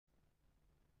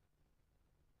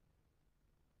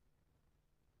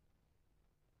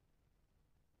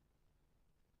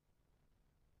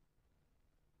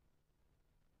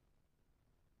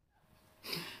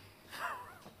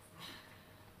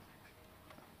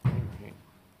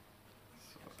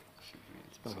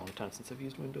been a long time since I've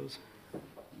used Windows.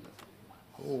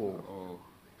 Oh.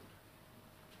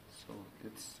 So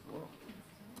it's, well,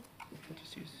 I'll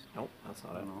just use, nope, that's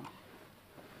not I it. don't know.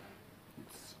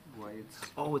 It's why it's,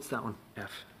 Oh, it's that one,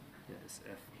 F. yeah, it's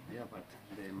F. Yeah, but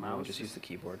the I'll mouse just use the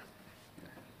keyboard.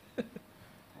 Yeah.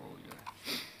 Oh,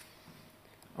 yeah.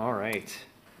 All right.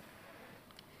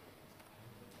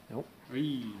 Nope.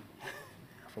 Whee.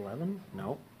 F11?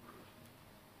 Nope.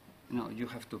 No, you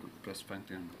have to press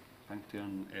function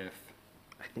F.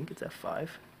 I think it's F5.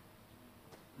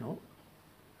 Nope.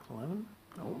 F11?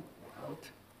 Nope. Out.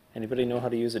 Anybody know how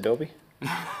to use Adobe?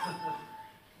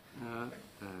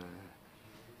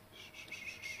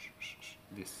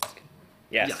 This.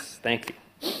 Yes, Yeah. thank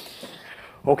you.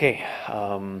 Okay,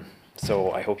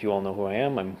 so I hope you all know who I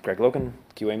am. I'm Greg Logan,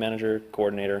 QA manager,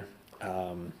 coordinator.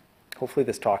 Hopefully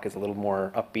this talk is a little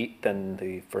more upbeat than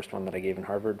the first one that I gave in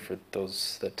Harvard. For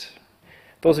those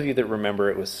of you that remember,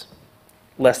 it was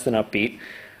less than upbeat.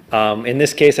 In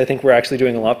this case, I think we're actually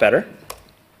doing a lot better.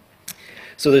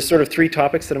 So there's sort of three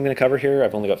topics that I'm going to cover here.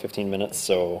 I've only got 15 minutes,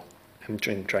 so I'm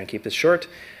going to try and keep this short.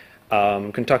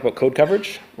 I'm going to talk about code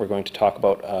coverage. We're going to talk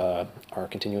about our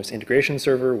continuous integration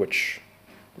server, which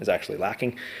is actually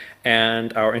lacking,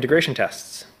 and our integration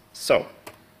tests. So,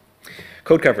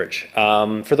 code coverage.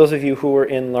 For those of you who were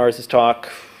in Lars's talk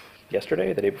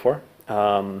yesterday, the day before,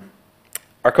 our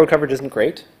code coverage isn't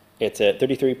great. It's at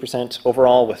 33%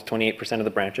 overall with 28% of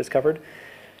the branches covered.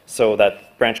 So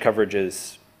that branch coverage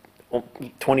is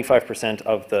 25%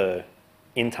 of the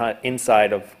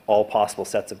inside of all possible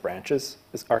sets of branches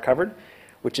are covered,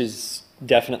 which is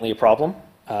definitely a problem.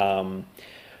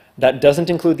 That doesn't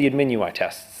include the admin UI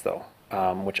tests, though,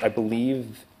 which I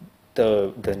believe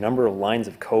the number of lines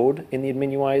of code in the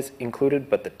admin UI is included,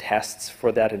 but the tests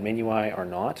for that admin UI are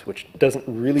not, which doesn't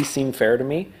really seem fair to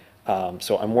me.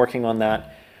 So I'm working on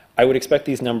that. I would expect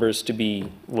these numbers to be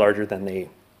larger than they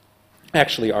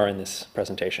actually are in this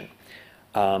presentation.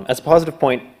 As a positive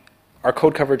point, our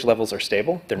code coverage levels are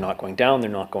stable. They're not going down, they're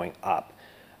not going up.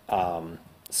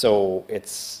 So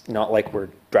it's not like we're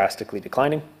drastically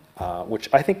declining, which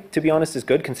I think, to be honest, is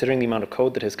good considering the amount of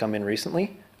code that has come in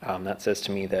recently. That says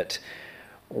to me that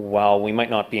while we might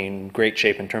not be in great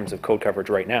shape in terms of code coverage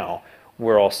right now,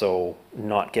 we're also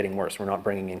not getting worse. We're not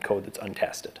bringing in code that's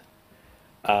untested.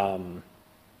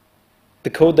 The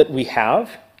code that we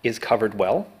have is covered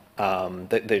well.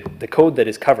 The code that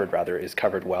is covered, rather, is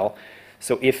covered well.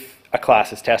 So if a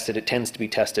class is tested, it tends to be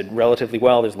tested relatively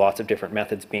well. There's lots of different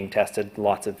methods being tested,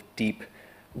 lots of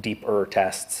deeper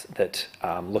tests that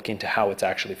look into how it's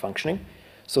actually functioning.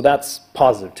 So that's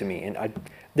positive to me. And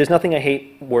there's nothing I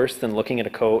hate worse than looking at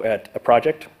a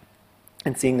project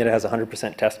and seeing that it has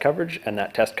 100% test coverage, and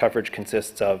that test coverage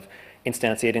consists of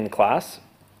instantiating the class,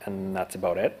 and that's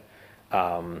about it.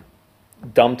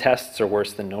 Dumb tests are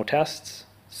worse than no tests.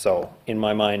 So in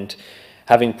my mind,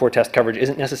 having poor test coverage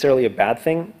isn't necessarily a bad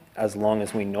thing as long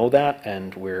as we know that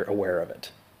and we're aware of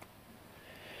it.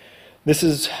 This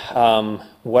is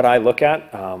what I look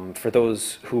at. For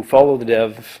those who follow the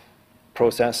dev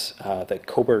process, the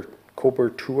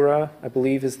Cobertura, I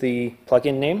believe, is the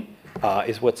plugin name,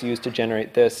 is what's used to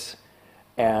generate this.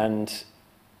 And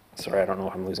sorry, I don't know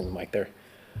if I'm losing the mic there.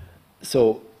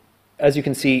 So as you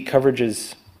can see, coverage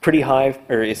is pretty high,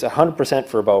 or it's 100%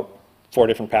 for about 4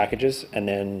 different packages, and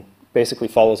then basically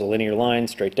follows a linear line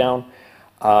straight down.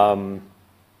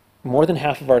 More than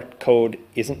half of our code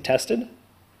isn't tested,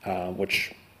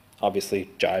 which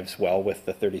obviously jives well with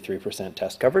the 33%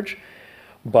 test coverage,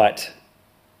 but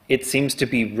it seems to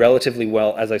be relatively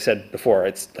well, as I said before.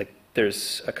 It's like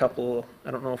there's a couple, I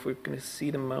don't know if we're going to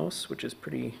see the mouse, which is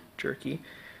pretty jerky,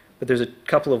 but there's a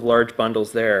couple of large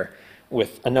bundles there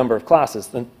with a number of classes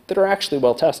that are actually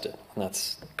well tested, and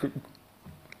that's,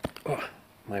 oh,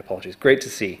 my apologies, great to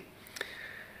see.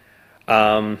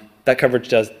 That coverage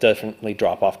does definitely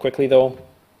drop off quickly, though.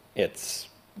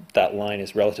 That line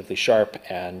is relatively sharp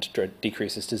and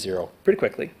decreases to 0 pretty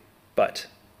quickly, but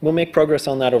we'll make progress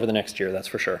on that over the next year, that's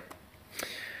for sure.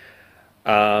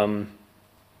 I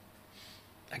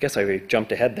guess I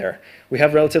jumped ahead there. We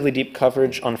have relatively deep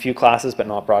coverage on a few classes, but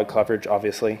not broad coverage,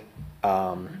 obviously.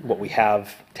 What we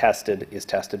have tested is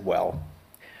tested well.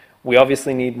 We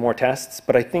obviously need more tests,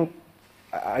 but I think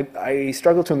I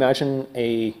struggle to imagine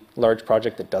a large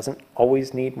project that doesn't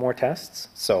always need more tests.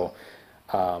 So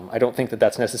I don't think that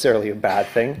that's necessarily a bad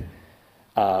thing.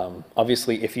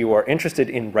 Obviously, if you are interested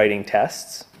in writing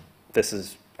tests, this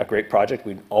is a great project.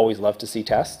 We'd always love to see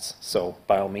tests. So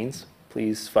by all means,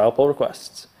 please file pull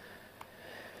requests.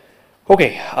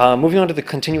 Okay, moving on to the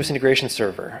continuous integration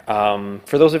server.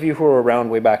 For those of you who were around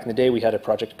way back in the day, we had a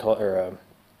project called, or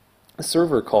a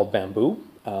server called Bamboo.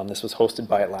 This was hosted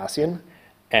by Atlassian.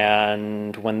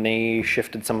 And when they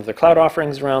shifted some of their cloud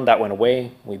offerings around, that went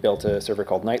away. We built a server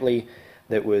called Nightly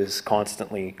that was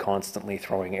constantly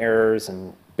throwing errors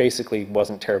and basically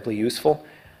wasn't terribly useful.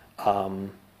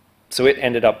 So it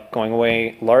ended up going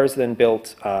away. Lars then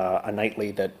built a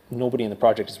Nightly that nobody in the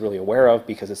project is really aware of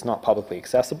because it's not publicly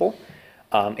accessible.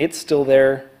 It's still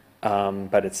there,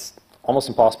 but it's almost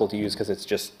impossible to use because it's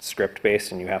just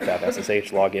script-based and you have to have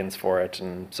SSH logins for it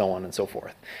and so on and so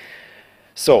forth.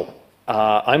 So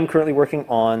I'm currently working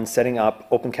on setting up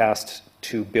Opencast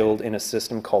to build in a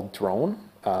system called Drone.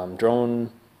 Drone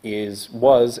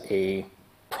was a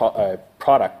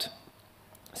product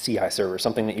CI server,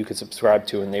 something that you could subscribe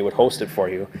to and they would host it for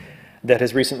you, that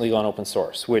has recently gone open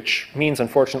source, which means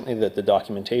unfortunately that the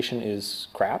documentation is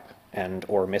crap and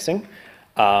or missing.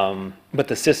 But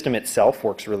the system itself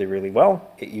works really, really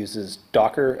well. It uses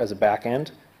Docker as a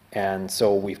backend, and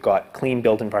so we've got clean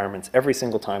build environments every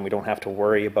single time. We don't have to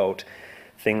worry about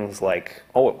things like,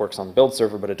 oh, it works on the build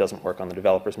server, but it doesn't work on the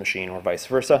developer's machine or vice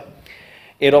versa.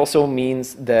 It also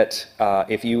means that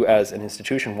if you as an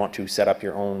institution want to set up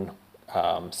your own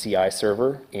CI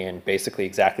server in basically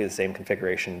exactly the same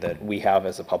configuration that we have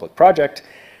as a public project,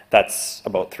 that's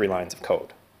about 3 lines of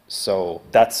code. So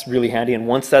that's really handy, and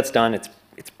once that's done, it's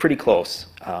pretty close.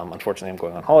 Unfortunately, I'm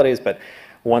going on holidays, but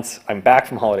once I'm back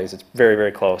from holidays, it's very,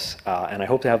 very close, and I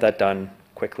hope to have that done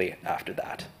quickly after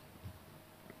that.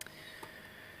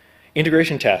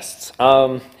 Integration tests.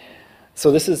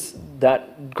 So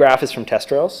that graph is from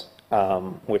TestRails,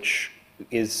 which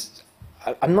is,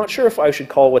 I'm not sure if I should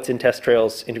call what's in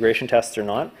TestRails integration tests or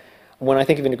not. When I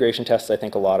think of integration tests, I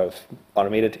think a lot of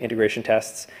automated integration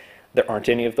tests. There aren't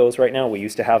any of those right now. We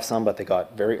used to have some, but they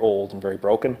got very old and very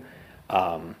broken.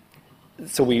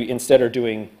 So we instead are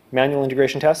doing manual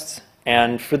integration tests.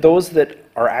 And for those that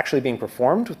are actually being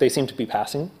performed, they seem to be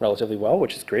passing relatively well,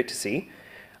 which is great to see.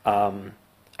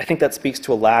 I think that speaks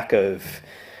to a lack of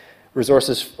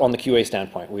resources on the QA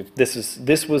standpoint. This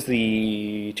was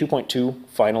the 2.2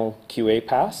 final QA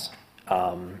pass.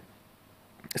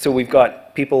 So we've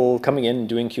got people coming in and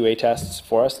doing QA tests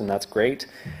for us, and that's great.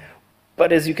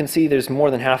 But as you can see, there's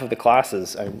more than half of the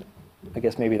classes. I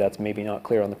guess maybe that's not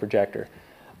clear on the projector.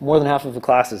 More than half of the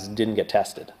classes didn't get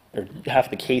tested, or half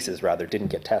the cases rather didn't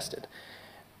get tested.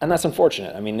 And that's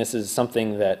unfortunate. I mean, this is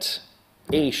something that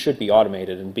A, should be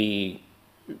automated, and B,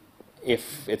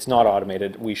 if it's not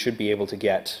automated, we should be able to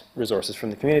get resources from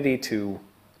the community to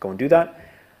go and do that.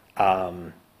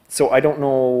 So I don't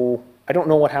know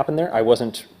what happened there. I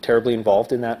wasn't terribly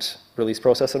involved in that release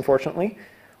process, unfortunately,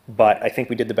 but I think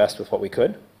we did the best with what we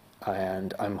could.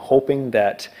 And I'm hoping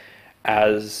that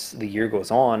as the year goes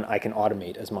on, I can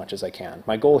automate as much as I can.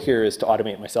 My goal here is to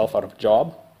automate myself out of a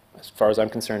job. As far as I'm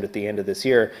concerned, at the end of this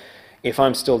year, if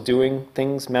I'm still doing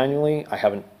things manually, I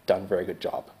haven't done a very good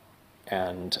job.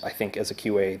 And I think as a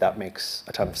QA, that makes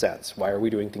a ton of sense. Why are we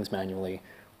doing things manually?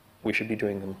 We should be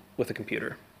doing them with a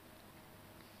computer.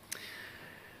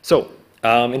 So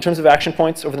in terms of action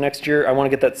points over the next year, I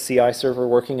want to get that CI server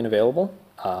working and available.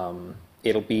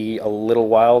 It'll be a little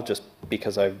while just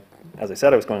because as I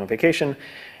said, I was going on vacation.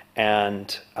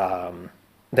 And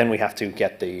then we have to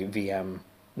get the VM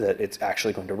that it's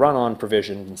actually going to run on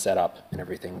provisioned and set up and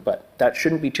everything. But that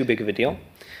shouldn't be too big of a deal.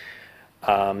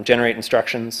 Generate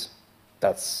instructions.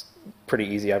 That's pretty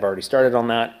easy. I've already started on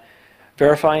that.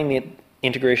 Verifying the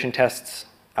integration tests.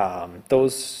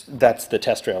 That's the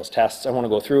TestRails tests. I want to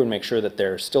go through and make sure that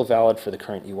they're still valid for the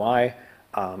current UI,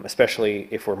 especially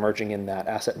if we're merging in that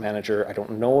asset manager. I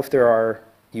don't know if there are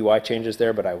UI changes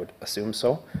there, but I would assume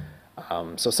so.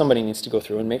 So somebody needs to go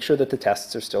through and make sure that the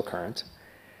tests are still current,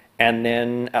 and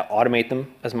then automate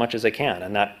them as much as I can.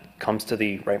 And that comes to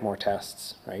the write more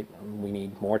tests, right? We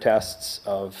need more tests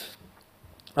of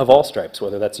all stripes,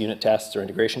 whether that's unit tests or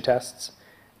integration tests.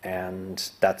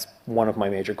 And that's one of my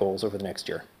major goals over the next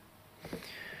year.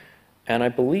 And I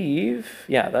believe,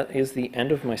 yeah, that is the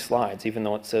end of my slides, even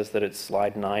though it says that it's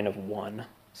slide 9 of 1.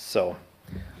 So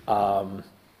are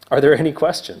there any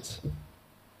questions?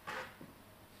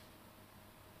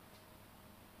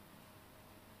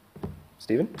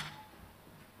 Stephen?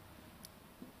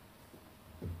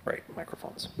 Right,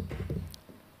 microphones.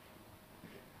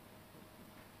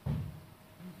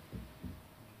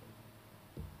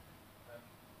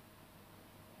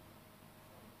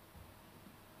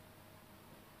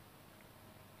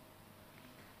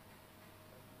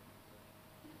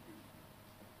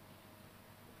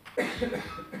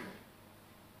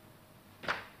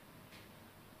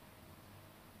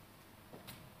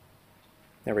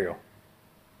 There we go.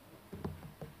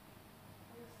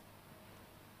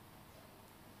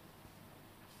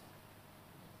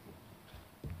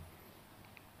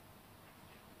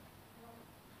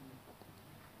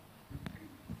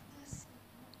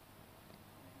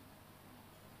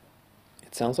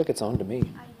 Sounds like it's on to me.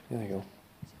 There you go.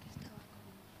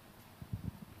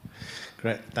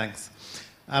 Great, thanks.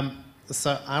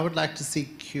 So I would like to see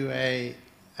QA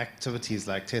activities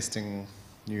like testing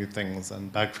new things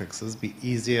and bug fixes be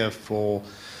easier for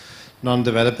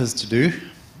non-developers to do.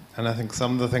 And I think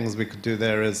some of the things we could do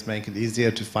there is make it easier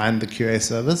to find the QA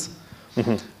servers.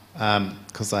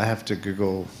 Because I have to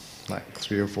Google like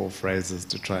 3 or 4 phrases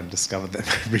to try and discover them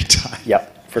every time.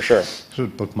 Yep, for sure.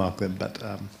 Should bookmark them, but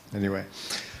anyway.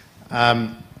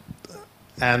 And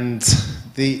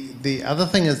the other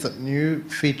thing is that new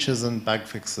features and bug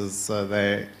fixes, so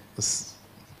they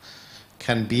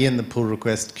can be in the pull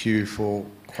request queue for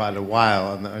quite a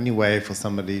while, and the only way for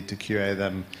somebody to QA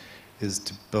them is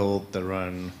to build their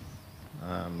own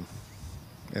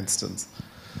instance.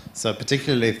 So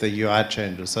particularly if the UI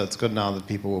changes, so it's good now that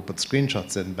people will put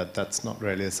screenshots in, but that's not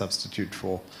really a substitute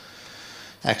for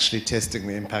actually testing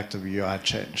the impact of a UI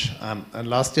change. And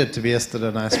last year, Tobias did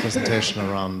a nice presentation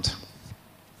around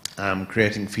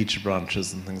creating feature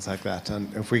branches and things like that.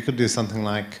 And if we could do something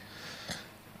like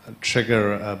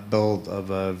trigger a build of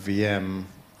a VM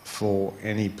for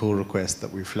any pull request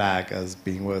that we flag as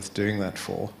being worth doing that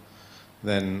for,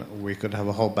 then we could have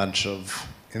a whole bunch of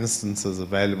instances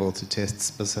available to test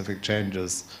specific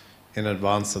changes in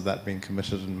advance of that being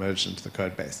committed and merged into the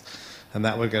code base. And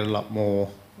that would get a lot more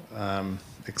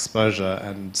exposure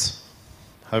and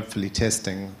hopefully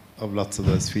testing of lots of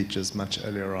those features much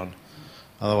earlier on.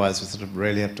 Otherwise, we sort of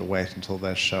really have to wait until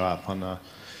they show up on a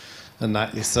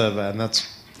nightly server, and that's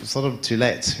sort of too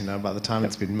late. You know, by the time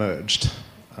it's been merged,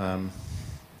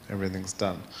 everything's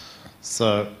done.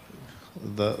 So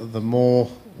the more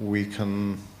we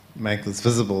can make this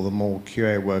visible, the more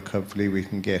QA work hopefully we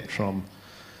can get from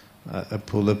a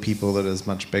pool of people that is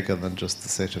much bigger than just the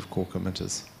set of core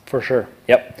committers. For sure,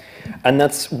 yep. And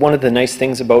that's one of the nice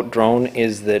things about Drone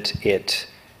is that it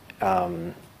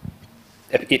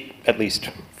at least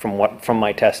from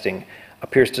my testing,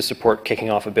 appears to support kicking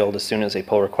off a build as soon as a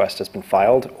pull request has been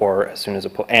filed, or as soon as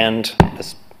and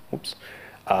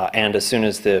as soon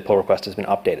as the pull request has been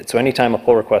updated. So anytime a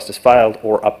pull request is filed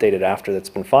or updated after that's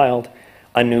been filed,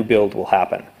 a new build will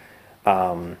happen.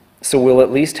 So we'll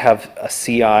at least have a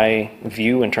CI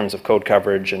view in terms of code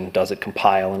coverage and does it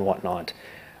compile and whatnot.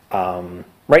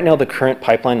 Right now, the current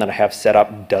pipeline that I have set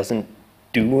up doesn't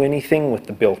do anything with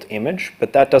the built image,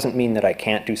 but that doesn't mean that I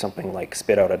can't do something like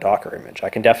spit out a Docker image. I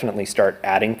can definitely start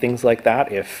adding things like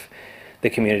that if the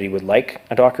community would like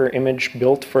a Docker image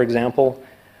built, for example,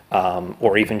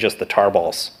 or even just the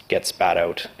tarballs get spat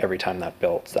out every time that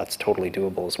builds. That's totally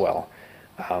doable as well.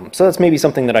 So that's maybe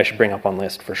something that I should bring up on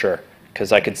list for sure,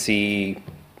 because I could see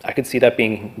that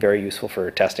being very useful for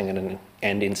testing in an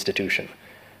end institution.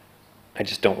 I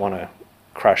just don't want to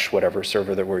crush whatever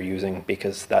server that we're using,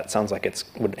 because that sounds like it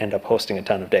would end up hosting a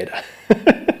ton of data.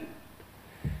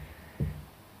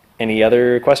 Any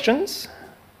other questions?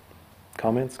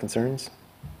 Comments, concerns,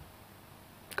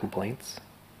 complaints?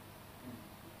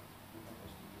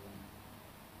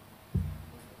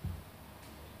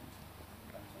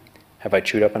 Have I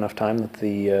chewed up enough time that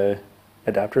the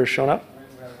adapter has shown up?